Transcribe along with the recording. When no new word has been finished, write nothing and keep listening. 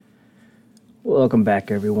Welcome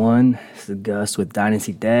back, everyone. This is Gus with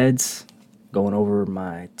Dynasty Dads, going over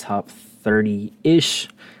my top 30-ish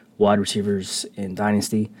wide receivers in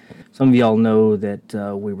Dynasty. Some of y'all know that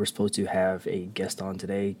we were supposed to have a guest on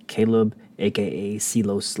today, Caleb, aka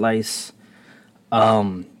CeeLo Slice,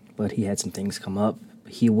 but he had some things come up.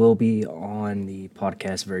 He will be on the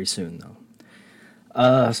podcast very soon, though.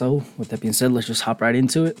 So, with that being said, let's just hop right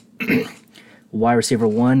into it. Wide receiver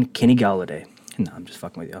one, Kenny Galladay. No, I'm just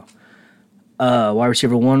fucking with y'all. Wide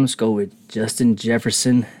receiver one, let's go with Justin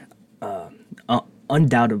Jefferson.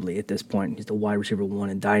 Undoubtedly, at this point, he's the wide receiver one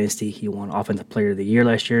in Dynasty. He won Offensive Player of the Year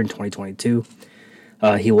last year in 2022.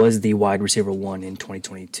 He was the wide receiver one in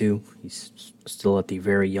 2022. He's still at the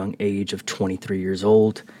very young age of 23 years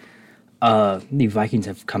old. The Vikings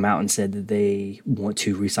have come out and said that they want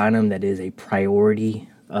to re-sign him. That is a priority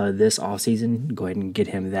this offseason. Go ahead and get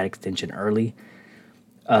him that extension early.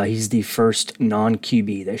 He's the first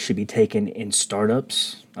non-QB that should be taken in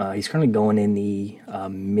startups. He's currently going in the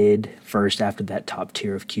mid-first after that top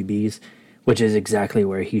tier of QBs, which is exactly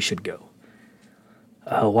where he should go.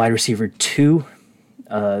 Wide receiver two,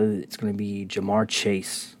 it's going to be Jamar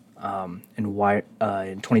Chase. In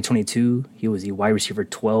 2022, he was the wide receiver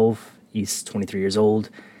 12. He's 23 years old.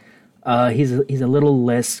 He's a little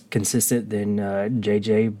less consistent than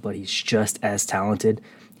JJ, but he's just as talented.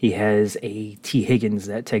 He has a T. Higgins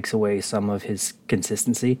that takes away some of his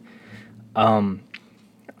consistency. I've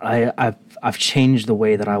changed the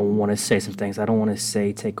way that I want to say some things. I don't want to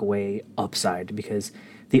say take away upside because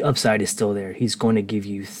the upside is still there. He's going to give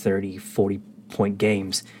you 30, 40-point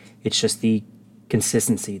games. It's just the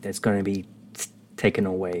consistency that's going to be taken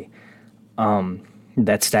away.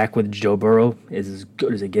 That stack with Joe Burrow is as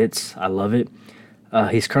good as it gets. I love it.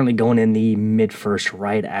 He's currently going in the mid-first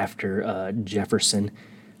right after Jefferson.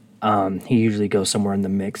 He usually goes somewhere in the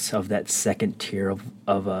mix of that second tier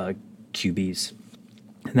of QBs.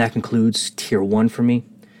 And that concludes tier one for me.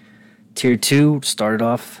 Tier two, started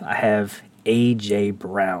off, I have A.J.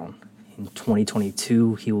 Brown. In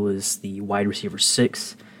 2022, he was the wide receiver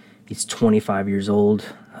 6. He's 25 years old.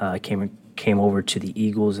 Came over to the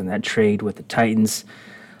Eagles in that trade with the Titans.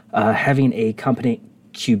 Having a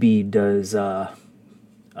competent QB does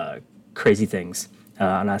crazy things.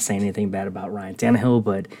 I'm not saying anything bad about Ryan Tannehill,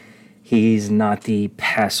 but he's not the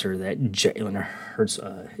passer that Jalen Hurts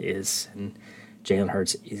is, and Jalen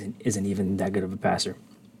Hurts isn't even that good of a passer.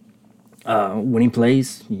 When he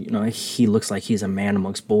plays, he looks like he's a man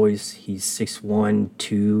amongst boys. He's 6'1",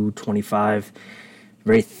 225,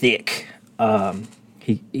 very thick.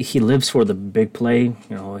 He lives for the big play.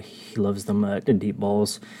 He loves them the deep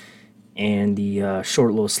balls and the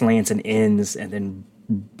short little slants and ends, and then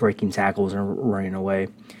breaking tackles and running away.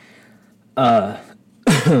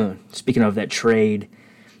 Speaking of that trade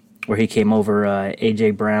where he came over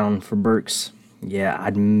A.J. Brown for Burks, yeah,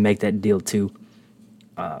 I'd make that deal too.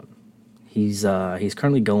 He's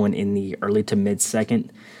currently going in the early to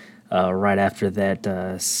mid-second, right after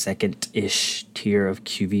that second-ish tier of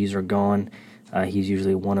QBs are gone. He's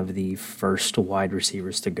usually one of the first wide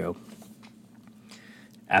receivers to go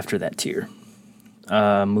after that tier.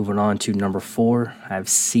 Moving on to number 4, I have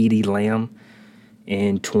CeeDee Lamb.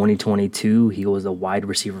 In 2022, he was a wide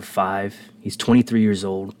receiver 5. He's 23 years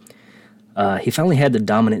old. He finally had the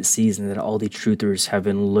dominant season that all the truthers have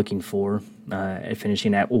been looking for, at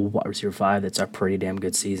finishing at wide receiver 5. That's a pretty damn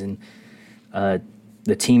good season.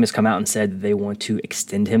 The team has come out and said that they want to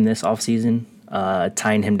extend him this offseason,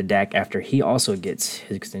 tying him to Dak after he also gets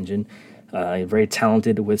his extension. Very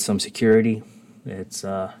talented with some security. It's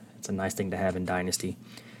a nice thing to have in Dynasty.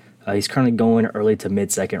 He's currently going early to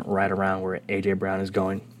mid-second, right around where A.J. Brown is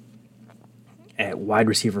going. At wide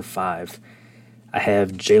receiver 5, I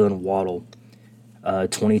have Jalen Waddle.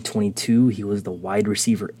 2022, he was the wide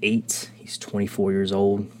receiver 8. He's 24 years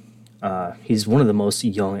old. He's one of the most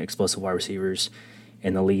young, explosive wide receivers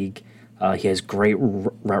in the league. He has great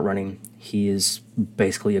route running. He is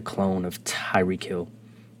basically a clone of Tyreek Hill.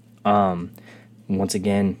 Once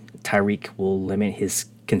again, Tyreek will limit his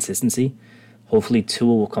consistency. Hopefully,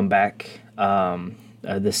 Tua will come back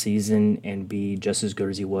this season and be just as good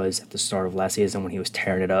as he was at the start of last season when he was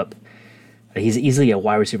tearing it up. He's easily a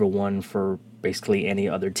wide receiver 1 for basically any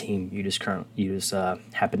other team. You just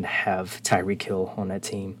happen to have Tyreek Hill on that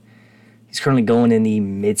team. He's currently going in the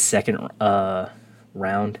mid-second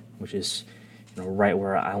round, which is right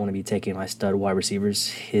where I want to be taking my stud wide receivers.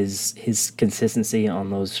 His consistency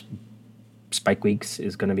on those spike weeks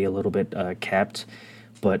is going to be a little bit capped,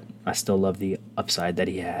 but I still love the upside that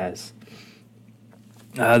he has.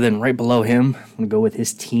 Then right below him, I'm going to go with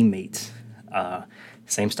his teammates.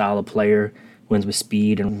 Same style of player, wins with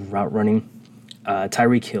speed and route running.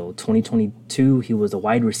 Tyreek Hill, 2022, he was a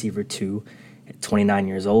wide receiver 2 at 29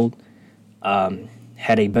 years old.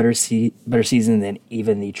 Had a better season than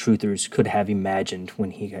even the truthers could have imagined when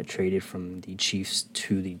he got traded from the Chiefs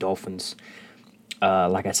to the Dolphins.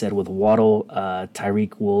 Like I said, with Waddle,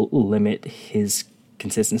 Tyreek will limit his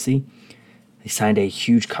consistency. He signed a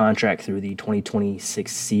huge contract through the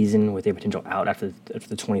 2026 season with a potential out after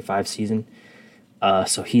the 25 season.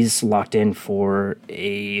 So he's locked in for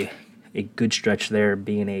a good stretch there,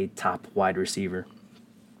 being a top wide receiver.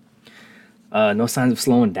 No signs of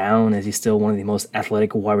slowing down, as he's still one of the most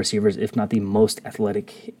athletic wide receivers, if not the most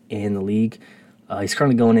athletic in the league. He's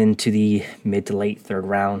currently going into the mid to late third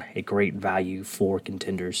round, a great value for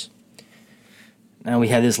contenders. Now we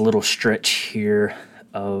have this little stretch here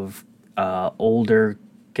of older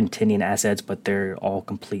contending assets, but they're all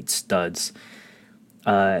complete studs.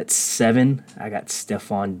 At 7, I got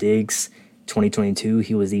Stephon Diggs, 2022.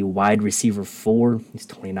 He was the wide receiver 4. He's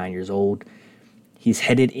 29 years old. He's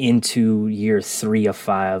headed into year 3 of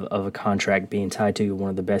 5 of a contract being tied to one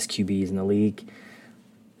of the best QBs in the league.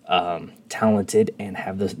 Talented and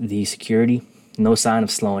have the security. No sign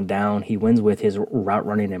of slowing down. He wins with his route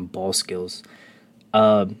running and ball skills.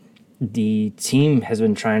 The team has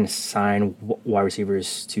been trying to sign wide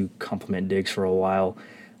receivers to complement Diggs for a while.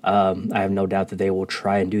 I have no doubt that they will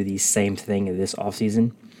try and do the same thing in this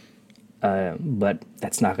offseason. But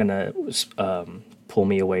that's not going to pull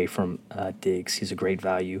me away from Diggs. He's a great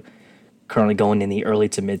value. Currently going in the early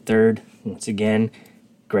to mid third. Once again,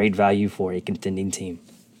 great value for a contending team.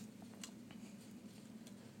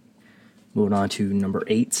 Moving on to number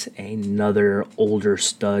 8, another older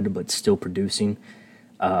stud but still producing.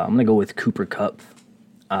 I'm going to go with Cooper Kupp.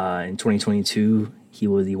 In 2022, he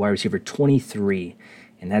was the wide receiver 23,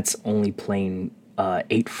 and that's only playing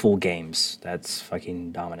 8 full games. That's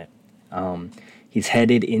fucking dominant. He's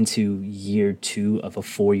headed into year 2 of a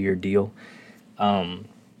 4-year deal.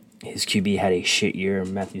 His QB had a shit year,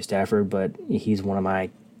 Matthew Stafford, but he's one of my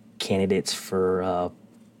candidates for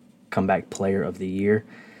comeback player of the year.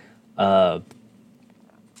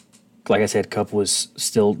 Like I said, Kupp was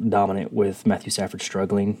still dominant with Matthew Stafford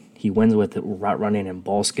struggling. He wins with route running and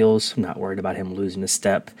ball skills. I'm not worried about him losing a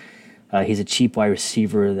step. He's a cheap wide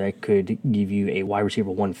receiver that could give you a wide receiver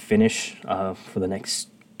 1 finish for the next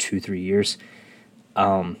 2-3 years.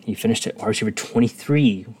 He finished at wide receiver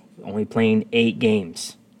 23, only playing 8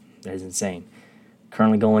 games. That is insane.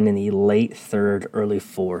 Currently going in the late 3rd, early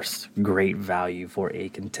 4th. Great value for a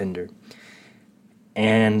contender.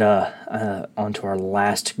 And on to our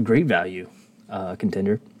last great value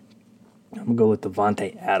contender. I'm going to go with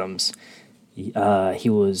Devontae Adams. He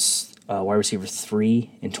was wide receiver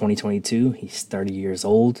 3 in 2022. He's 30 years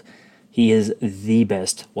old. He is the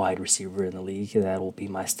best wide receiver in the league. That will be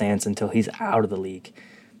my stance until he's out of the league.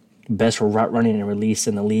 Best for route running and release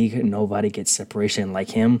in the league. Nobody gets separation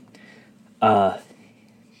like him. The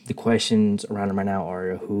questions around him right now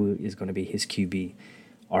are who is going to be his QB.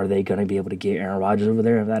 Are they going to be able to get Aaron Rodgers over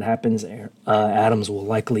there? If that happens, Adams will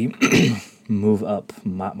likely move up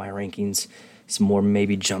my rankings some more,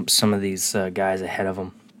 maybe jump some of these guys ahead of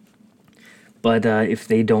him. But if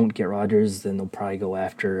they don't get Rodgers, then they'll probably go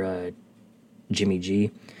after Jimmy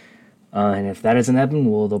G. And if that doesn't happen,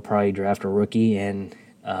 well, they'll probably draft a rookie. And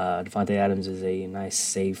Devontae Adams is a nice,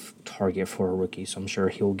 safe target for a rookie, so I'm sure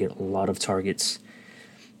he'll get a lot of targets.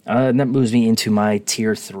 And that moves me into my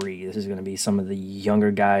tier 3. This is going to be some of the younger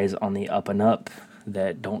guys on the up and up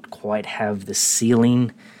that don't quite have the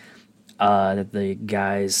ceiling that the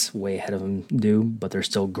guys way ahead of them do, but they're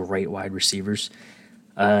still great wide receivers.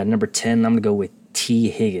 Number 10, I'm going to go with T.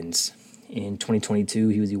 Higgins. In 2022,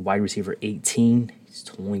 he was the wide receiver 18. He's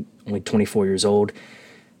only 24 years old.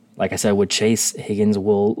 Like I said, with Chase, Higgins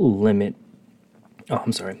will limit...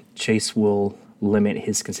 Chase will limit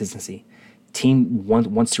his consistency. Team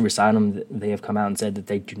wants to resign him. They have come out and said that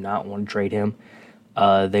they do not want to trade him.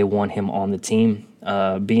 They want him on the team.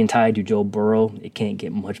 Being tied to Joe Burrow, it can't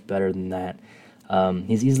get much better than that.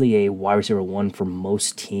 He's easily a wide receiver 1 for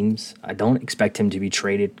most teams. I don't expect him to be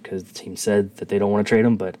traded because the team said that they don't want to trade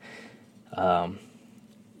him, but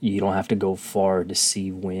you don't have to go far to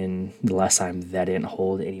see when the last time that didn't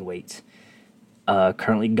hold any weight.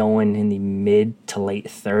 Currently going in the mid to late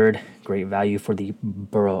 3rd. Great value for the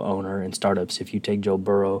Burrow owner and startups. If you take Joe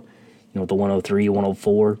Burrow, the 103,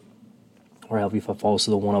 104, or if he falls to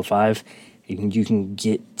the 105, you can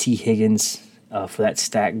get T. Higgins for that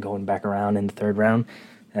stack going back around in the 3rd round.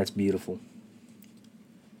 That's beautiful.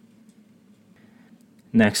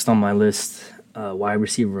 Next on my list, wide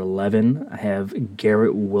receiver 11, I have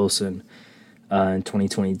Garrett Wilson. In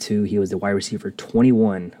 2022, he was the wide receiver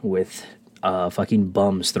 21 with fucking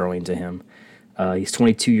bums throwing to him. He's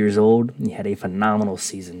 22 years old. He had a phenomenal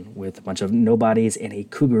season with a bunch of nobodies and a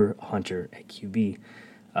Cougar hunter at QB.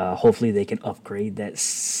 Hopefully, they can upgrade that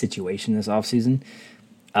situation this offseason.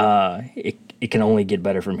 It can only get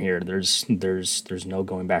better from here. There's no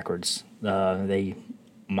going backwards.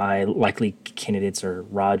 My likely candidates are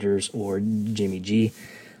Rogers or Jimmy G,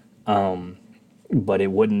 but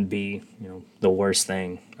it wouldn't be the worst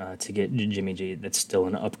thing to get Jimmy G. That's still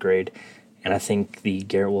an upgrade, and I think the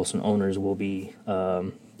Garrett Wilson owners will be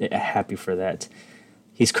happy for that.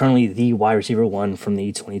 He's currently the wide receiver one from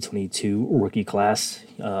the 2022 rookie class.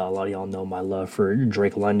 A lot of y'all know my love for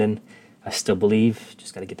Drake London. I still believe.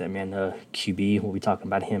 Just got to get that man QB. We'll be talking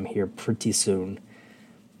about him here pretty soon.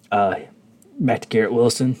 Back to Garrett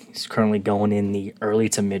Wilson. He's currently going in the early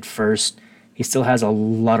to mid first. He still has a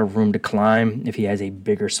lot of room to climb. If he has a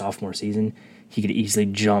bigger sophomore season, he could easily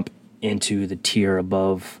jump into the tier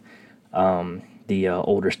above the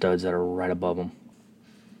older studs that are right above him.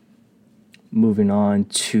 Moving on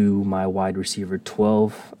to my wide receiver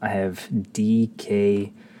 12, I have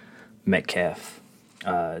DK Metcalf.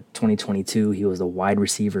 2022, he was the wide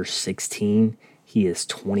receiver 16. He is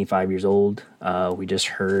 25 years old. We just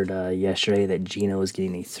heard yesterday that Geno is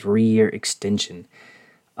getting a 3-year extension,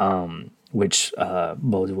 which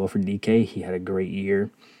bodes well for DK. He had a great year.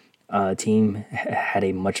 Team had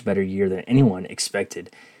a much better year than anyone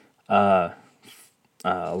expected. A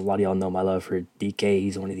lot of y'all know my love for DK.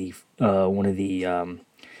 He's one of the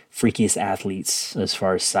freakiest athletes as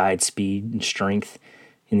far as side speed and strength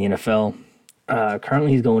in the NFL.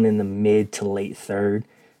 Currently, he's going in the mid to late third,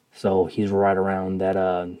 so he's right around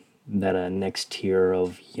that next tier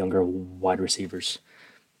of younger wide receivers.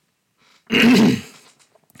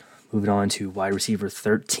 Moving on to wide receiver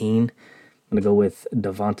 13, I'm going to go with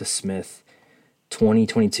Devonta Smith.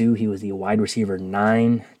 2022, he was the wide receiver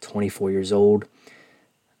 9, 24 years old.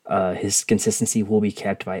 His consistency will be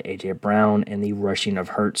kept by A.J. Brown and the rushing of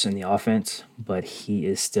Hurts in the offense, but he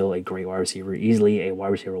is still a great wide receiver, easily a wide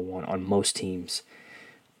receiver 1 on most teams.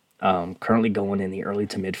 Currently going in the early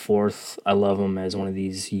to mid fourth. I love him as one of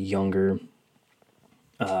these younger,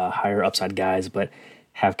 higher upside guys, but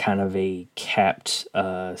have kind of a capped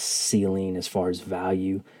ceiling as far as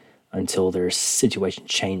value until their situation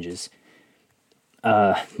changes.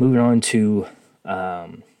 Moving on to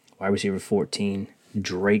wide receiver 14,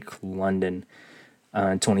 Drake London.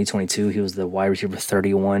 In 2022, he was the wide receiver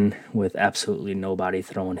 31 with absolutely nobody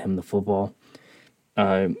throwing him the football.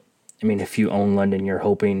 If you own London, you're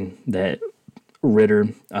hoping that Ritter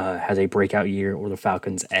has a breakout year or the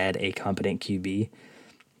Falcons add a competent QB. He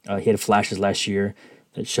had flashes last year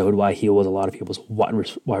that showed why he was a lot of people's wide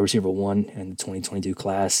receiver 1 in the 2022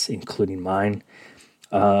 class, including mine.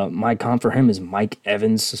 My comp for him is Mike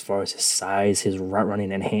Evans as far as his size, his route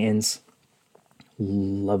running, and hands.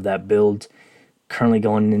 Love that build. Currently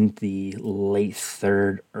going in the late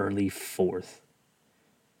third, early fourth.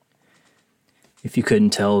 If you couldn't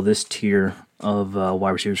tell, this tier of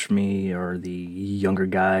wide receivers for me are the younger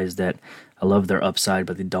guys that I love their upside,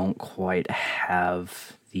 but they don't quite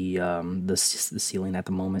have the ceiling at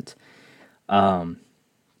the moment.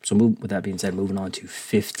 With that being said, moving on to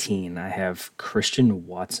 15, I have Christian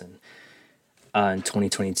Watson. In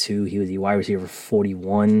 2022, he was the wide receiver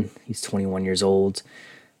 41. He's 21 years old.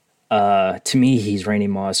 To me, he's Randy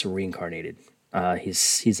Moss reincarnated.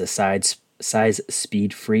 He's a size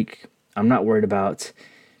speed freak. I'm not worried about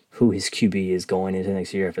who his QB is going into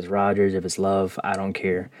next year. If it's Rodgers, if it's Love, I don't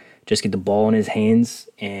care. Just get the ball in his hands,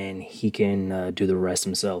 and he can do the rest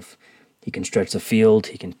himself. He can stretch the field.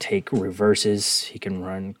 He can take reverses. He can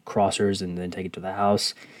run crossers and then take it to the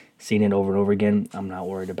house. Seen it over and over again. I'm not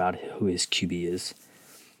worried about who his QB is.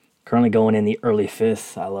 Currently going in the early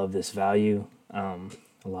fifth. I love this value. A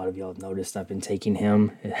lot of y'all have noticed I've been taking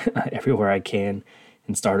him everywhere I can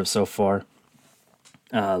in startups so far.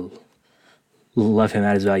 Love him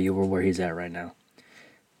at his value or where he's at right now.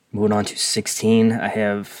 Moving on to 16, I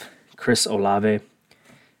have Chris Olave.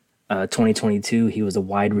 2022, he was a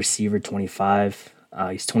wide receiver 25.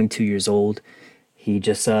 He's 22 years old. He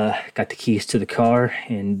just got the keys to the car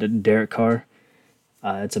and Derek Carr.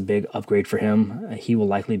 It's a big upgrade for him. He will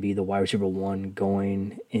likely be the wide receiver 1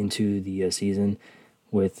 going into the season,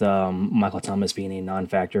 with Michael Thomas being a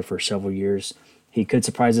non-factor for several years. He could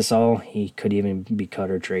surprise us all. He could even be cut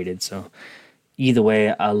or traded. So either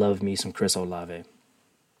way, I love me some Chris Olave.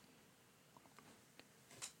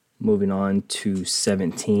 Moving on to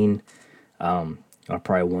 17. You're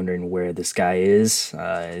probably wondering where this guy is.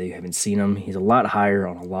 You haven't seen him. He's a lot higher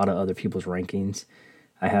on a lot of other people's rankings.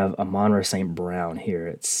 I have Amon-Ra St. Brown here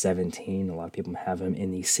at 17. A lot of people have him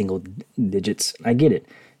in the single digits. I get it.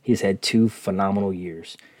 He's had 2 phenomenal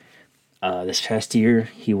years. This past year,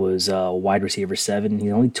 he was wide receiver 7.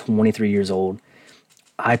 He's only 23 years old.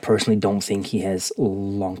 I personally don't think he has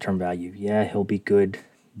long term value. Yeah, he'll be good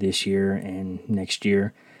this year and next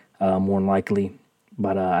year, more than likely.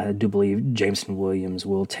 But I do believe Jameson Williams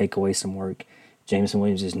will take away some work. Jameson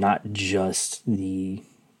Williams is not just the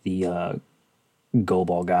go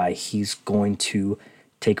ball guy. He's going to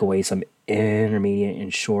take away some intermediate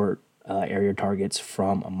and short area targets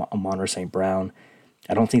from Amon St. Brown.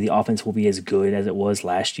 I don't think the offense will be as good as it was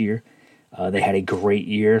last year. They had a great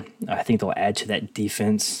year. I think they'll add to that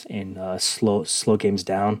defense and slow games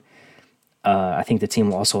down. I think the team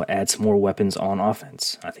will also add some more weapons on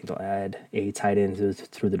offense. I think they'll add a tight end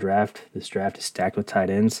through the draft. This draft is stacked with tight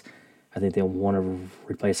ends. I think they'll want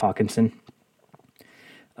to replace Hawkinson.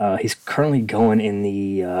 He's currently going in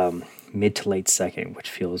the mid to late second, which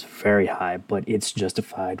feels very high, but it's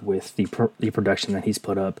justified with the production that he's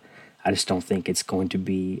put up. I just don't think it's going to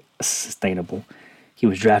be sustainable. He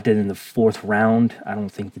was drafted in the 4th round. I don't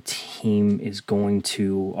think the team is going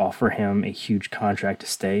to offer him a huge contract to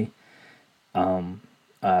stay.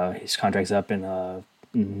 His contract's up in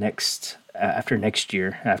after next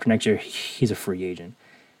year. After next year, he's a free agent.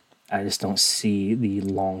 I just don't see the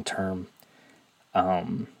long term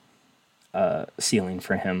ceiling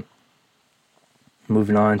for him.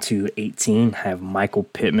 Moving on to 18, I have Michael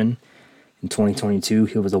Pittman. In 2022,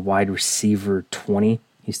 he was a wide receiver 20.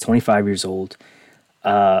 He's 25 years old.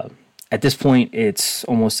 At this point, it's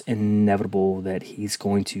almost inevitable that he's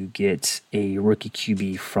going to get a rookie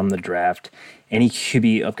QB from the draft. Any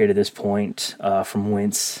QB upgrade at this point from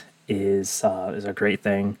Wentz is a great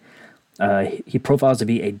thing. He profiles to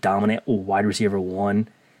be a dominant wide receiver 1,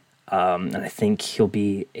 and I think he'll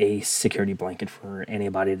be a security blanket for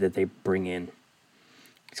anybody that they bring in.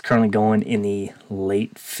 He's currently going in the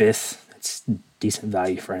late 5th. It's decent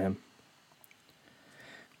value for him.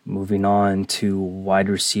 Moving on to wide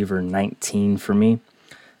receiver 19 for me.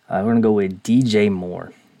 We're going to go with DJ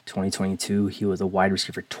Moore. 2022, he was a wide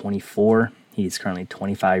receiver 24. He's currently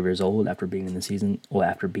 25 years old after being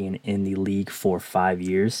after being in the league for 5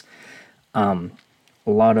 years. A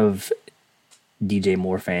lot of DJ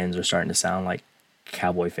Moore fans are starting to sound like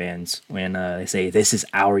Cowboy fans when they say this is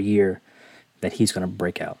our year that he's going to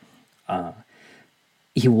break out.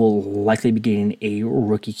 He will likely be getting a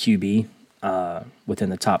rookie QB within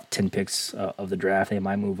the top 10 picks of the draft. They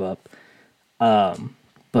might move up.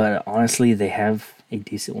 But honestly, they have a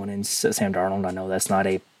decent one in Sam Darnold. I know that's not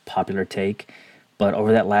a popular take, but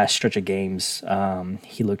over that last stretch of games,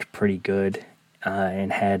 he looked pretty good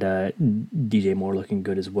and had DJ Moore looking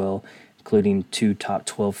good as well, including 2 top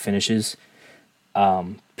 12 finishes.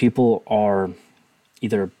 People are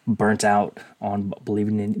either burnt out on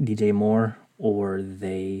believing in DJ Moore or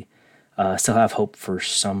they still have hope for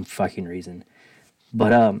some fucking reason.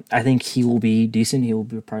 But I think he will be decent. He will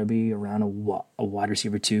probably be around a wide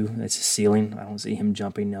receiver 2. That's his ceiling. I don't see him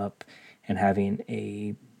jumping up and having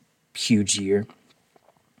a huge year.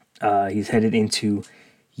 He's headed into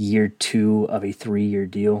year 2 of a 3-year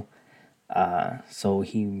deal. So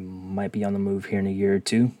he might be on the move here in a year or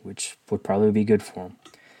 2, which would probably be good for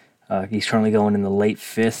him. He's currently going in the late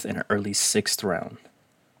 5th and early 6th round.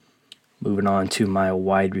 Moving on to my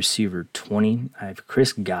wide receiver 20, I have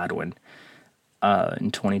Chris Godwin.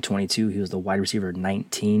 In 2022, he was the wide receiver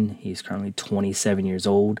 19. He's currently 27 years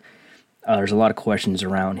old. There's a lot of questions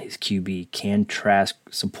around his QB. Can Trask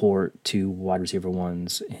support 2 wide receiver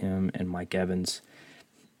 1s, him and Mike Evans?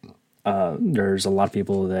 There's a lot of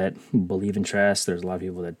people that believe in Trask. There's a lot of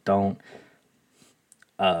people that don't.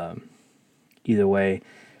 Either way,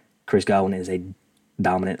 Chris Godwin is a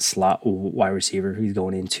dominant slot wide receiver. He's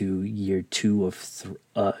going into year 2 of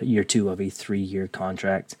a 3-year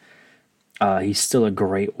contract. He's still a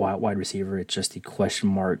great wide receiver. It's just the question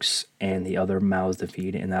marks and the other mouths to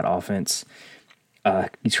feed in that offense.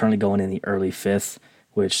 He's currently going in the early 5th,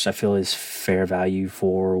 which I feel is fair value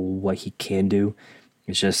for what he can do.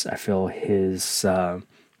 It's just I feel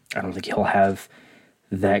I don't think he'll have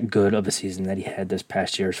that good of a season that he had this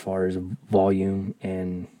past year as far as volume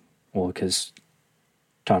and, well, because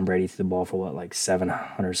Tom Brady threw the ball for like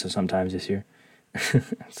 700 sometimes this year.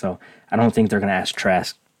 So I don't think they're going to ask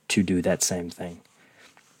Trask to do that same thing.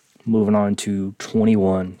 Moving on to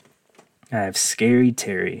 21, I have Scary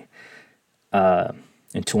Terry. In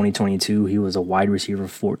 2022, he was a wide receiver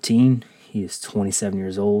 14. He is 27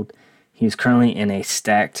 years old. He is currently in a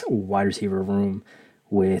stacked wide receiver room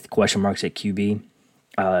with question marks at QB.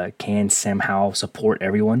 Can Sam Howell support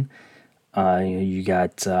everyone? You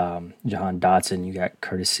got Jahan Dotson, you got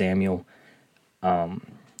Curtis Samuel.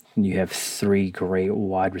 You have 3 great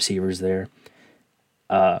wide receivers there.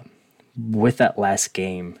 With that last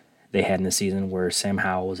game, they had in the season where Sam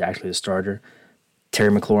Howell was actually the starter. Terry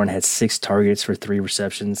McLaurin had 6 targets for 3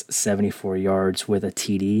 receptions, 74 yards with a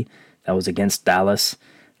TD. That was against Dallas.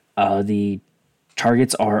 The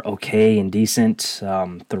targets are okay and decent.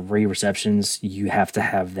 3 receptions, you have to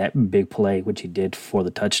have that big play, which he did for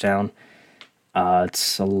the touchdown.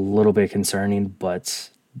 It's a little bit concerning, but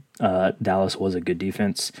Dallas was a good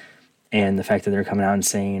defense. And the fact that they're coming out and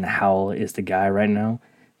saying Howell is the guy right now,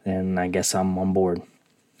 then I guess I'm on board.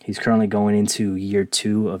 He's currently going into year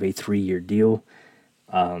 2 of a 3-year deal.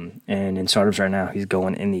 And in startups right now, he's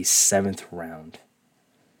going in the 7th round.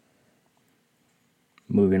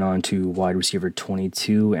 Moving on to wide receiver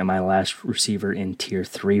 22, and my last receiver in tier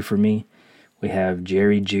 3 for me, we have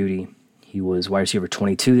Jerry Jeudy. He was wide receiver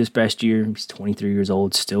 22 this past year. He's 23 years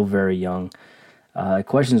old, still very young.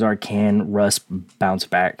 Questions are, can Russ bounce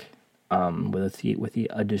back with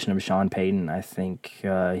the addition of Sean Payton? I think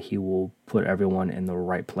he will put everyone in the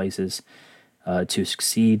right places to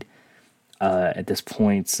succeed. At this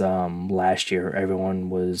point, last year, everyone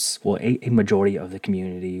was, well, a majority of the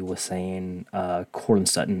community was saying Courtland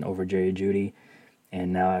Sutton over Jerry Jeudy.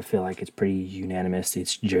 And now I feel like it's pretty unanimous.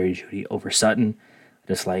 It's Jerry Jeudy over Sutton,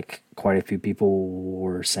 just like quite a few people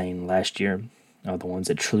were saying last year, the ones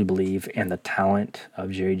that truly believe in the talent of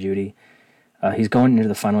Jerry Jeudy. He's going into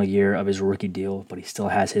the final year of his rookie deal, but he still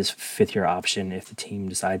has his 5th-year option if the team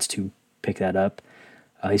decides to pick that up.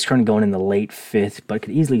 He's currently going in the late 5th, but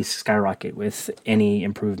could easily skyrocket with any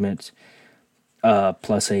improvement,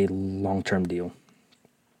 plus a long-term deal.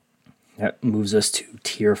 That moves us to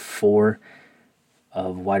tier 4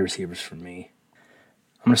 of wide receivers for me.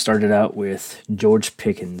 I'm going to start it out with George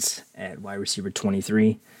Pickens at wide receiver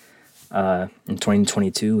 23. In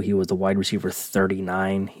 2022, he was the wide receiver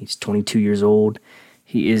 39. He's 22 years old.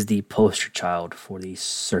 He is the poster child for the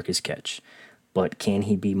circus catch. But can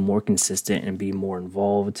he be more consistent and be more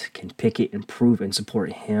involved? Can Pickett improve and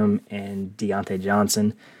support him and Deontay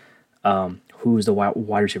Johnson? Who's the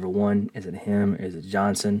wide receiver 1? Is it him? Is it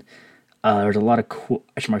Johnson? There's a lot of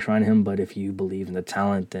question marks around him, but if you believe in the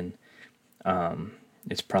talent, then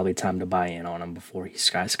it's probably time to buy in on him before he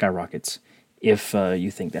skyrockets. If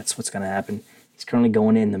you think that's what's going to happen. He's currently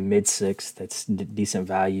going in the mid-6th. That's decent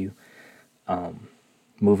value.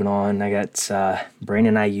 Moving on, I got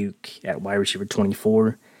Brandon Ayuk at wide receiver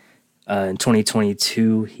 24. In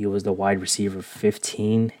 2022, he was the wide receiver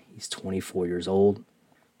 15. He's 24 years old.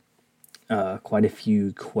 Quite a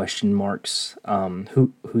few question marks.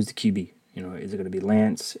 Who's the QB? Is it going to be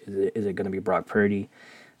Lance? Is it going to be Brock Purdy?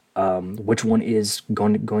 Which one is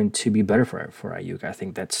going to be better for Ayuk? I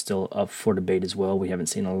think that's still up for debate as well. We haven't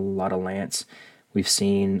seen a lot of Lance. We've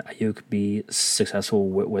seen Ayuk be successful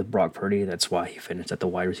with Brock Purdy. That's why he finished at the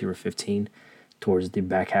wide receiver 15. Towards the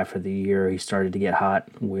back half of the year, he started to get hot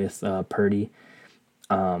with Purdy.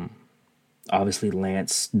 Obviously,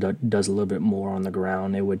 Lance does a little bit more on the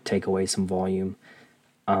ground. It would take away some volume.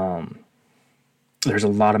 There's a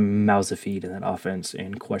lot of mouths to feed in that offense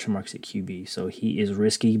and question marks at QB. So he is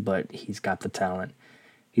risky, but he's got the talent.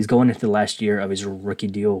 He's going into the last year of his rookie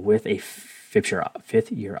deal with a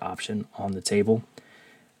 5th-year option on the table.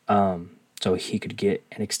 So he could get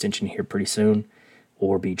an extension here pretty soon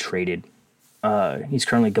or be traded. He's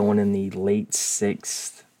currently going in the late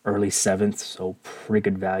 6th, early 7th, so pretty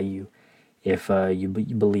good value if you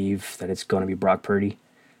believe that it's going to be Brock Purdy.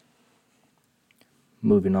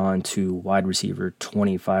 Moving on to wide receiver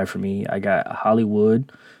 25 for me, I got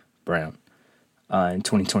Hollywood Brown. In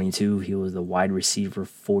 2022, he was the wide receiver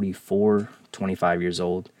 44, 25 years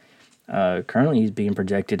old. Currently, he's being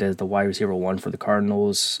projected as the wide receiver 1 for the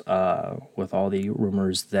Cardinals, with all the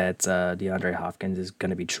rumors that DeAndre Hopkins is going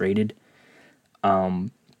to be traded.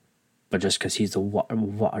 But just because he's the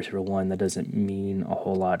wide receiver 1, that doesn't mean a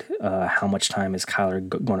whole lot. How much time is Kyler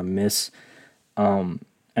going to miss?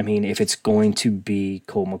 I mean, if it's going to be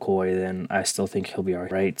Colt McCoy, then I still think he'll be all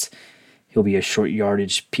right. He'll be a short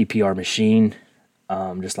yardage PPR machine,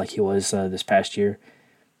 just like he was this past year.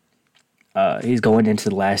 He's going into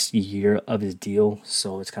the last year of his deal,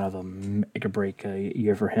 so it's kind of a make or break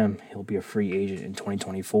year for him. He'll be a free agent in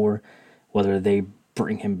 2024. Whether they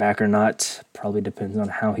bring him back or not probably depends on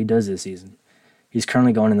how he does this season. He's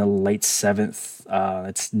currently going in the late 7th.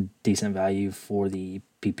 That's decent value for the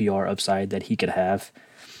PPR upside that he could have.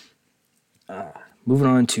 Moving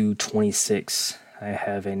on to 26, I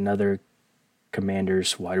have another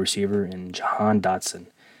Commanders wide receiver in Jahan Dotson.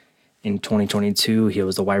 In 2022, he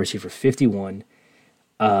was the wide receiver 51.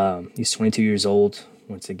 He's 22 years old.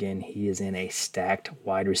 Once again, he is in a stacked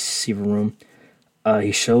wide receiver room.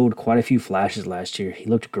 He showed quite a few flashes last year. He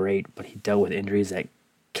looked great, but he dealt with injuries that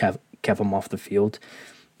kept him off the field.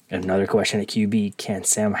 Another question at QB, can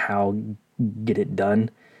Sam Howell get it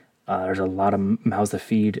done? There's a lot of mouths to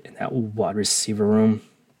feed in that wide receiver room,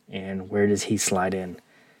 and where does he slide in?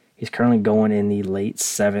 He's currently going in the late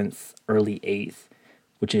 7th, early 8th,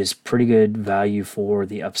 which is pretty good value for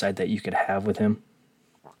the upside that you could have with him.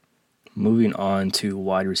 Moving on to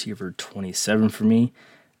wide receiver 27 for me,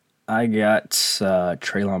 I got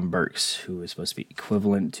Treylon Burks, who is supposed to be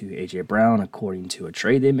equivalent to A.J. Brown according to a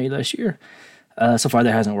trade they made last year. So far,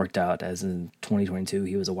 that hasn't worked out, as in 2022,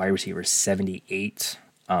 he was a wide receiver 78.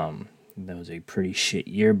 That was a pretty shit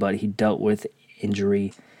year, but he dealt with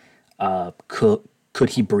injury. Could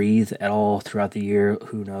he breathe at all throughout the year?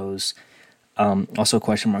 Who knows? Also,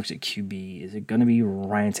 question marks at QB. Is it going to be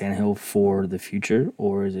Ryan Tannehill for the future,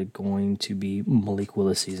 or is it going to be Malik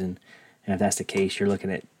Willis season? And if that's the case, you're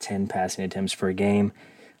looking at 10 passing attempts per game.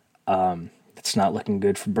 It's not looking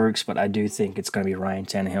good for Burks, but I do think it's going to be Ryan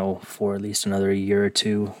Tannehill for at least another year or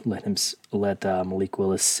two. Let Malik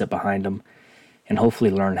Willis sit behind him, and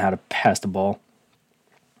hopefully learn how to pass the ball.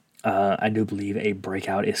 I do believe a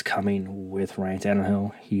breakout is coming with Ryan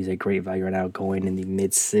Tannehill. He's a great value right now, going in the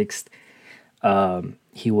mid-6th.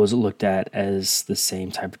 He was looked at as the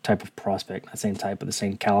same type of prospect, not same type, but the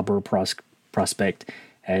same caliber prospect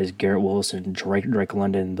as Garrett Wilson, Drake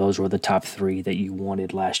London. Those were the top 3 that you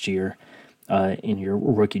wanted last year in your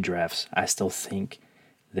rookie drafts. I still think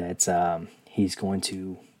that he's going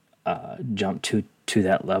to jump to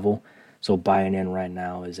that level. So buying in right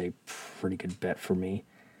now is a pretty good bet for me.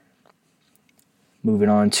 Moving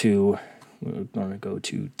on to, we're going to go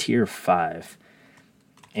to tier 5.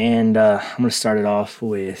 And I'm going to start it off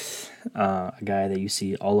with a guy that you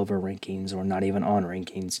see all over rankings or not even on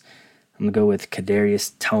rankings. I'm going to go with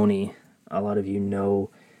Kadarius Toney. A lot of you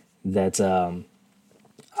know that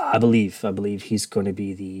I believe he's going to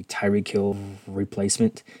be the Tyreek Hill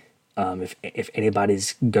replacement. If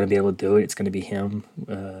anybody's going to be able to do it, it's going to be him.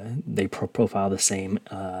 They profile the same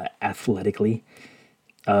athletically.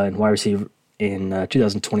 In wide receiver in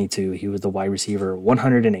 2022, he was the wide receiver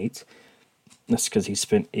 108. That's because he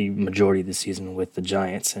spent a majority of the season with the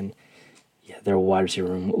Giants, and yeah, their wide receiver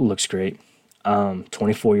room looks great.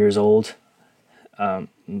 24 years old.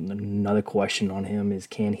 Another question on him is,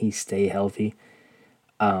 can he stay healthy?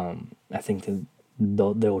 I think that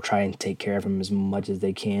they'll try and take care of him as much as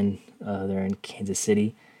they can. They're in Kansas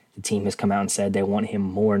City. The team has come out and said they want him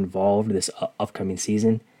more involved this upcoming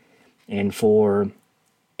season. And for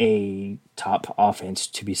a top offense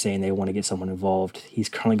to be saying they want to get someone involved, he's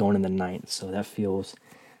currently going in the 9th. So that feels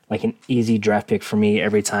like an easy draft pick for me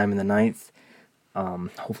every time in the 9th.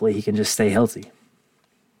 Hopefully he can just stay healthy.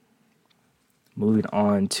 Moving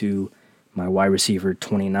on to my wide receiver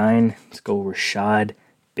 29. Let's go Rashad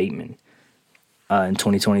Bateman. In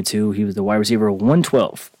 2022, he was the wide receiver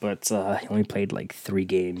 112, but he only played like 3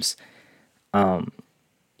 games.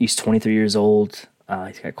 He's 23 years old.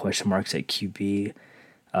 He's got question marks at QB.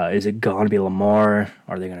 Is it going to be Lamar?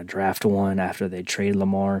 Are they going to draft one after they trade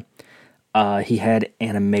Lamar? He had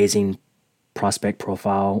an amazing prospect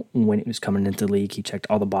profile when he was coming into the league. He checked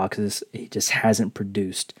all the boxes. He just hasn't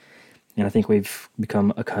produced. And I think we've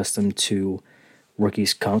become accustomed to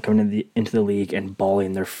rookies coming into the league and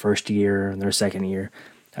balling their first year and their second year.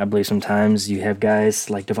 I believe sometimes you have guys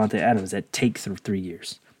like Devontae Adams that take through 3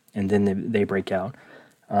 years and then they break out.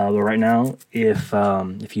 But right now, if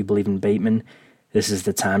you believe in Bateman, this is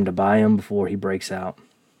the time to buy him before he breaks out.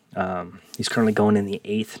 He's currently going in the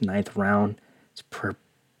 8th, 9th round. It's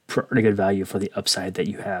pretty good value for the upside that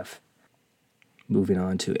you have. Moving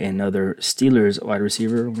on to another Steelers wide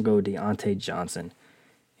receiver, we'll go Deontay Johnson.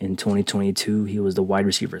 In 2022, he was the wide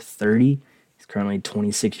receiver 30. He's currently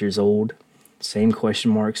 26 years old. Same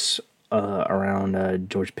question marks around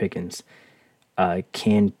George Pickens.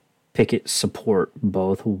 Can Pickett support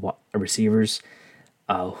both receivers?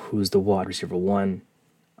 Who's the wide receiver 1?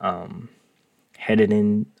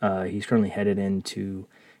 He's currently headed into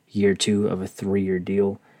year 2 of a 3-year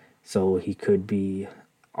deal. So he could be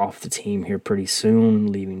off the team here pretty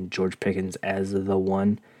soon, leaving George Pickens as the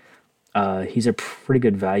 1. He's a pretty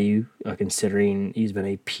good value considering he's been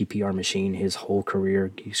a PPR machine his whole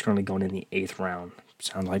career. He's currently going in the 8th round.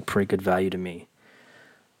 Sounds like pretty good value to me.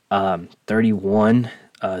 31,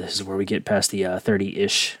 this is where we get past the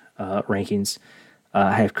 30-ish rankings.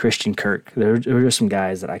 I have Christian Kirk. There were just some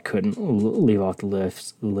guys that I couldn't leave off the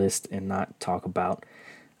list and not talk about.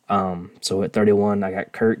 So at 31, I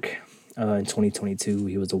got Kirk. In 2022,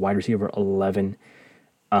 he was a wide receiver 11.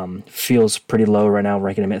 Feels pretty low right now,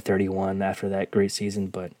 ranking him at 31 after that great season,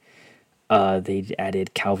 but they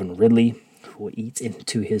added Calvin Ridley, who eats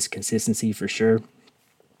into his consistency for sure.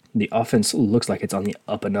 The offense looks like it's on the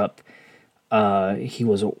up and up. He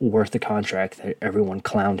was worth the contract that everyone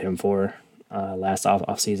clowned him for last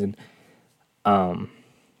off season.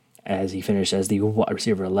 As he finished as the wide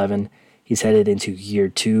receiver 11, he's headed into year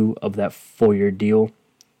 2 of that 4-year deal.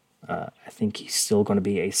 I think he's still going to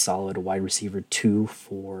be a solid wide receiver 2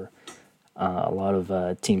 for a lot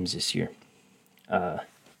of teams this year.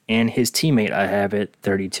 And his teammate I have at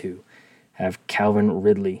 32, have Calvin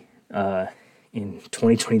Ridley. In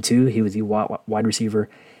 2022, he was the wide receiver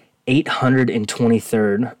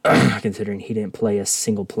 823rd, considering he didn't play a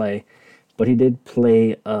single play, but he did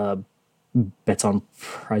play bets on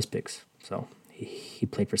Prize Picks, so he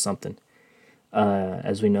played for something.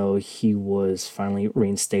 As we know, he was finally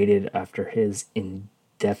reinstated after his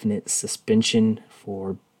indefinite suspension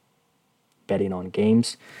for betting on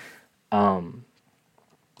games.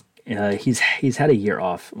 He's had a year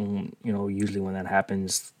off. Usually when that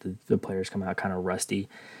happens, the players come out kind of rusty.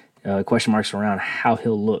 Question marks around how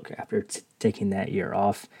he'll look after taking that year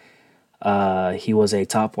off. He was a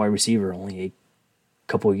top wide receiver only a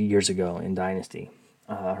couple years ago in Dynasty.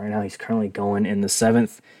 Right now he's currently going in the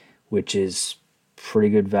 7th, which is pretty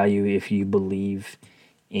good value if you believe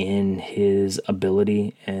in his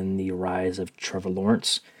ability and the rise of Trevor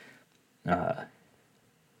Lawrence.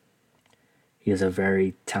 He is a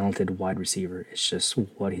very talented wide receiver. It's just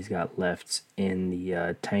what he's got left in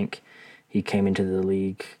the tank. He came into the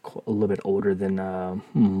league a little bit older than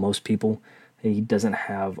most people. He doesn't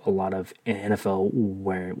have a lot of NFL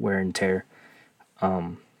wear and tear.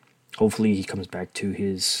 Hopefully he comes back to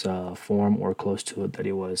his form or close to it that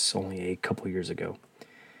he was only a couple years ago.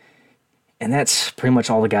 And that's pretty much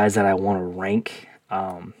all the guys that I want to rank.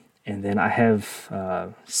 And then I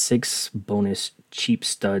have 6 bonus cheap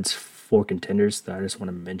studs for contenders that I just want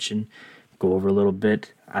to mention, go over a little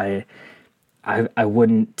bit. I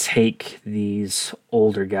wouldn't take these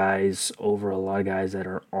older guys over a lot of guys that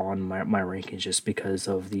are on my rankings just because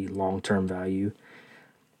of the long-term value.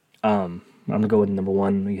 I'm going to go with number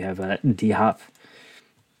 1. We have D-Hop.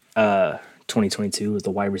 2022 is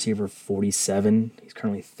the wide receiver 47. He's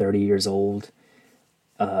currently 30 years old.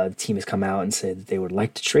 The team has come out and said that they would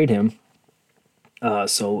like to trade him.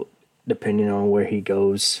 So depending on where he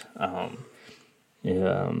goes,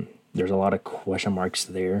 there's a lot of question marks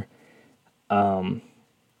there.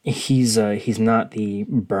 He's not the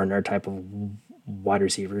burner type of wide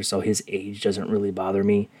receiver, so his age doesn't really bother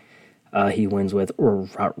me. He wins with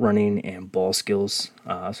route running and ball skills,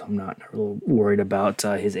 so I'm not really worried about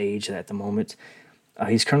his age at the moment.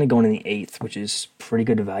 He's currently going in the 8th, which is pretty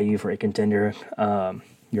good value for a contender.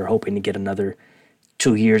 You're hoping to get another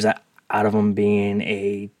 2 years out of him being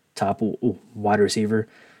a top wide receiver.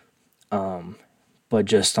 But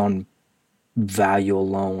just on value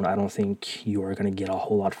alone, I don't think you are going to get a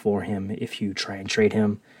whole lot for him if you try and trade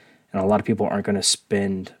him. And a lot of people aren't going to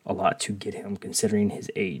spend a lot to get him considering his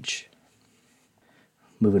age.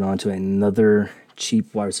 Moving on to another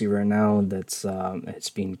cheap wide receiver right now that's it's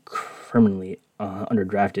being criminally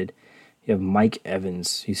underdrafted. You have Mike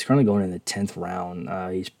Evans. He's currently going in the 10th round.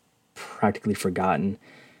 He's practically forgotten.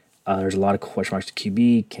 There's a lot of question marks to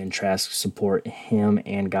QB. Can Trask support him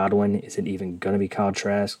and Godwin? Is it even going to be Kyle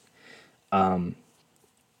Trask?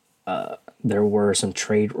 There were some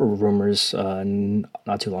trade rumors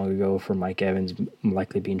not too long ago for Mike Evans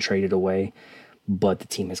likely being traded away, but the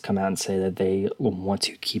team has come out and said that they want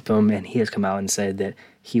to keep him, and he has come out and said that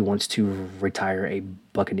he wants to retire a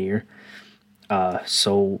Buccaneer.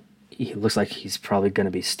 So it looks like he's probably going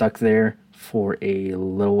to be stuck there for a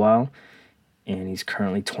little while, and he's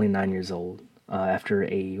currently 29 years old after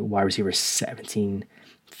a wide receiver 17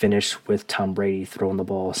 finish with Tom Brady throwing the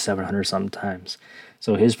ball 700 sometimes.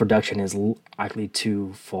 So his production is likely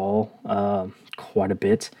to fall quite a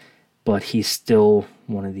bit, but he's still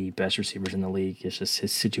one of the best receivers in the league. It's just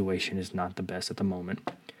his situation is not the best at the moment.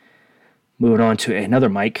 Moving on to another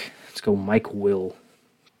Mike. Let's go Mike William.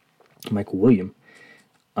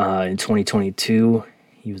 In 2022,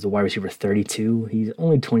 he was the wide receiver 32. He's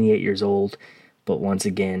only 28 years old, but once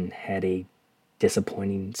again had a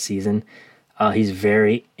disappointing season. He's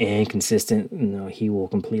very inconsistent. He will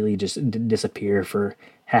completely just disappear for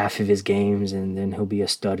half of his games, and then he'll be a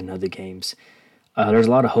stud in other games. There's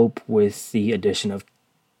a lot of hope with the addition of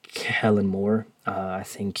Kellen Moore. I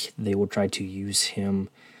think they will try to use him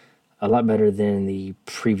a lot better than the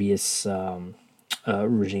previous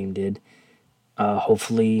regime did.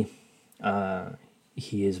 Hopefully,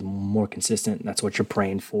 he is more consistent. That's what you're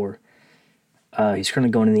praying for. He's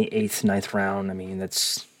currently going in the 8th, 9th round. I mean,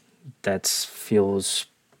 that feels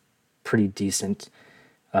pretty decent,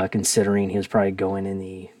 considering he was probably going in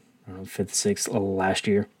the 5th, 6th last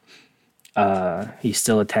year. He's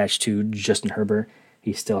still attached to Justin Herbert.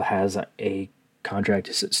 He still has a contract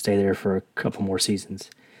to stay there for a couple more seasons.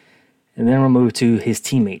 And then we'll move to his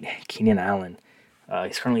teammate, Keenan Allen.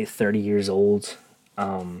 He's currently 30 years old.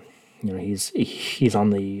 He's on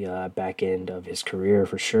the back end of his career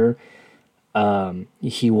for sure.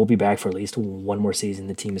 He will be back for at least one more season.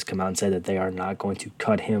 The team has come out and said that they are not going to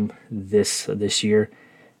cut him this year.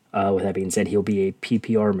 With that being said, he'll be a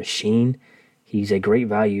PPR machine. He's a great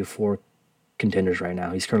value for contenders right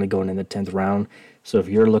now. He's currently going in the 10th round. So if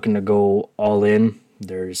you're looking to go all in,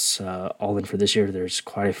 there's all in for this year. There's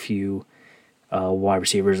quite a few wide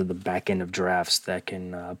receivers at the back end of drafts that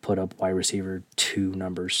can put up wide receiver 2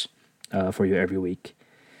 numbers for you every week.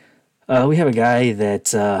 We have a guy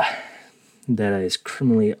that is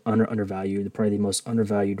criminally undervalued, probably the most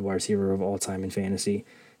undervalued wide receiver of all time in fantasy,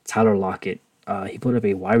 Tyler Lockett. He put up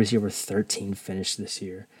a wide receiver 13 finish this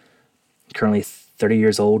year. Currently 30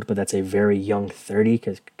 years old, but that's a very young 30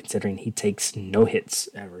 because considering he takes no hits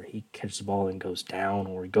ever. He catches the ball and goes down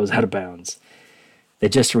or he goes out of bounds. They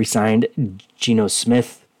just re-signed Geno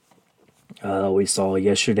Smith. We saw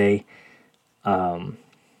yesterday.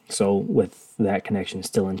 So with that connection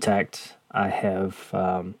still intact, I have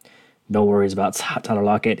no worries about Tyler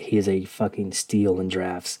Lockett. He is a fucking steal in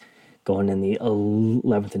drafts. Going in the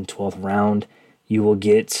 11th and 12th round, you will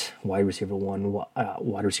get wide receiver 1,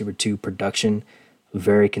 wide receiver 2 production.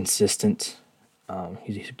 Very consistent.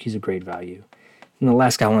 He's a great value. And the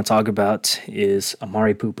last guy I want to talk about is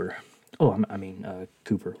Amari Cooper.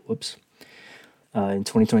 Cooper. Whoops. In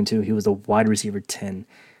 2022, he was a wide receiver 10.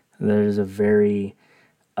 That is a very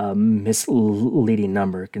misleading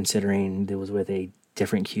number considering it was with a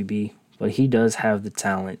different QB. But he does have the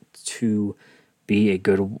talent to be a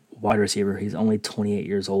good wide receiver. He's only 28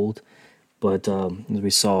 years old. But as we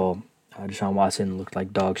saw, Deshaun Watson looked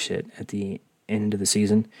like dog shit at the end of the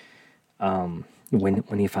season. When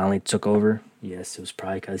he finally took over, yes, it was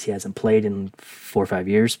probably because he hasn't played in 4 or 5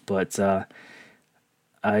 years, but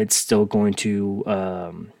it's still going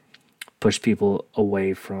to push people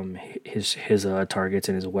away from his targets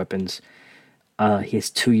and his weapons. He has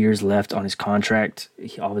 2 years left on his contract.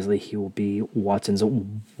 He will be Watson's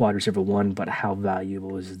wide receiver 1, but how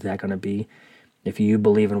valuable is that going to be? If you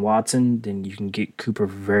believe in Watson, then you can get Cooper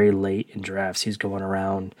very late in drafts. He's going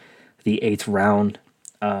around the 8th round.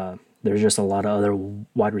 There's just a lot of other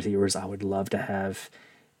wide receivers I would love to have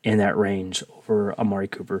in that range over Amari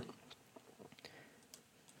Cooper.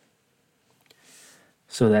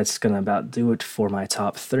 So that's going to about do it for my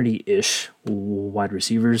top 30-ish wide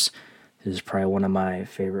receivers. This is probably one of my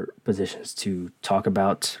favorite positions to talk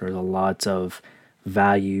about. There's a lot of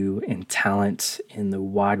value and talent in the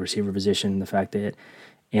wide receiver position. The fact that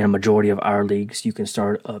in a majority of our leagues, you can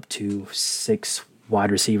start up to 6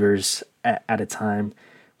 wide receivers at a time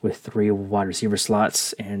with 3 wide receiver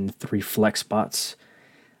slots and 3 flex spots.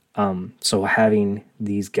 So having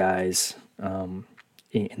these guys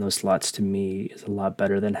in those slots to me is a lot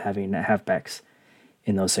better than having halfbacks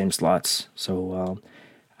in those same slots. So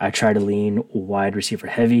I try to lean wide receiver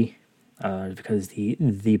heavy because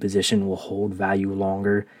the position will hold value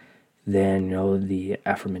longer than the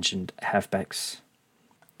aforementioned halfbacks.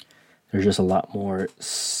 There's just a lot more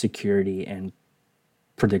security and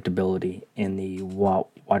predictability in the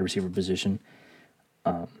wide receiver position.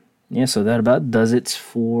 So that about does it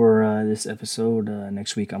for this episode.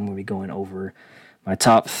 Next week I'm going to be going over my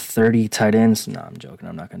top 30 tight ends. No, I'm joking.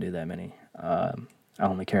 I'm not going to do that many. I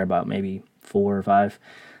only care about maybe 4 or 5.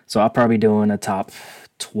 So I'll probably be doing a top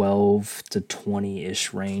 12 to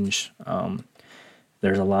 20-ish range.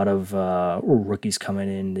 There's a lot of rookies coming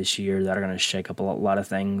in this year that are going to shake up a lot of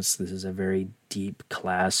things. This is a very deep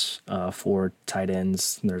class for tight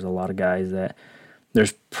ends. There's a lot of guys that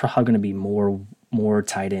there's probably going to be more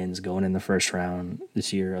tight ends going in the first round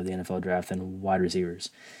this year of the NFL draft than wide receivers.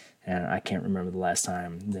 And I can't remember the last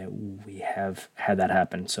time that we have had that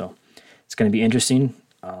happen. So it's going to be interesting.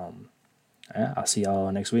 I'll see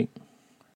y'all next week.